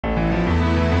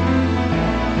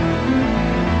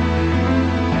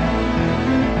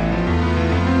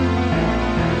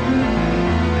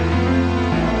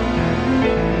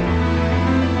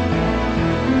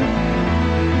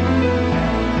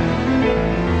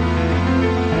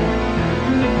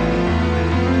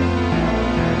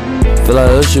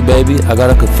like Usher, baby, I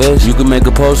gotta confess. You can make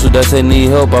a poster that say need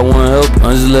help, I want help.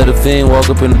 I just let a fiend walk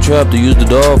up in the trap to use the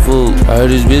dog food. I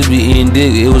heard this bitch be eating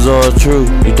dick, it was all true.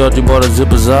 You thought you bought a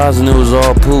zipper's eyes and it was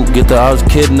all poop. Get the ops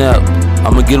kidnapped,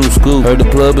 I'ma get him scooped. Heard the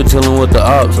plug been chillin' with the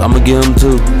ops, I'ma get him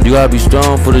too. You gotta be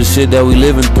strong for the shit that we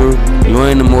living through. You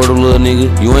ain't immortal, little nigga,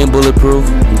 you ain't bulletproof.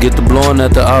 You get the blowing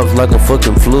at the ops like a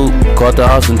fucking flute. Caught the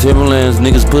ops in Timberlands,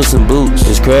 niggas puss in boots.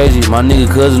 It's crazy, my nigga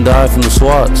cousin died from the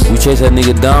swats. We chased that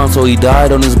nigga down, so he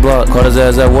died on his block. Caught his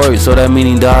ass at work, so that mean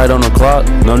he died on the clock.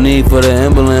 No need for the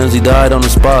ambulance, he died on the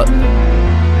spot.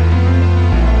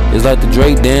 It's like the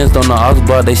Drake danced on the ox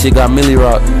block, they shit got Millie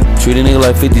Rock. Treat a nigga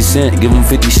like 50 Cent, give him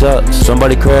 50 shots.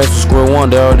 Somebody crashed to square one,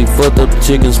 they already fucked up the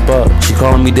chicken spot. She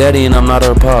calling me daddy and I'm not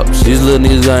her pops. These little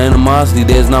niggas got animosity,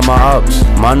 that's not my ops.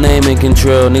 My name ain't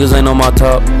Contrell, niggas ain't on my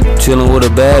top. Chillin' with a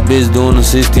bad bitch doing the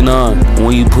 69.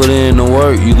 When you put in the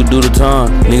work, you can do the time.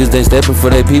 Niggas they steppin'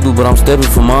 for their people, but I'm steppin'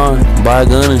 for mine. Buy a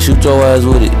gun and shoot your ass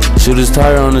with it. Shoot his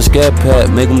tire on the scat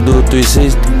pad, make him do a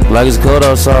 360. Like it's cold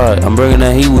outside, I'm bringing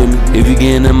that heat with me. If you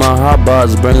gettin' in my hot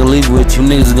box, bring a leaf with you.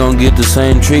 Niggas gon' get the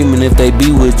same treatment if they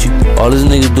be with you. All this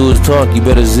niggas do is talk, you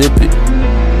better zip it.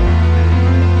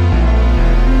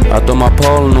 I throw my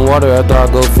pole in the water after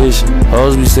I go fishing.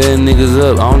 Hoes be setting niggas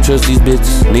up, I don't trust these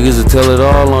bitches. Niggas will tell it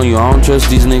all on you, I don't trust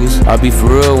these niggas. I be for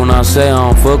real when I say I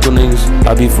don't fuck with niggas.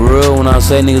 I be for real when I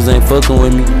say niggas ain't fucking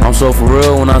with me. I'm so for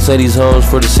real when I say these hoes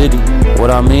for the city. What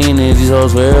I mean is these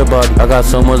hoes for everybody. I got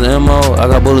so much ammo, I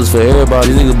got bullets for everybody.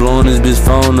 These niggas blowing this bitch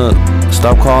phone up,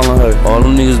 stop calling her. All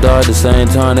them niggas die at the same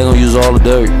time, they gon' use all the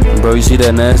dirt. Bro, you see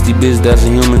that nasty bitch, that's a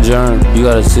human germ. You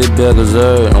gotta sit back,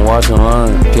 observe, and watch and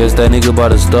learn. Catch that nigga by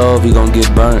the stove, he gon' get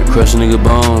burnt. Crush a nigga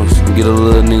bones, and get a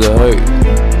little nigga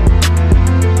hurt.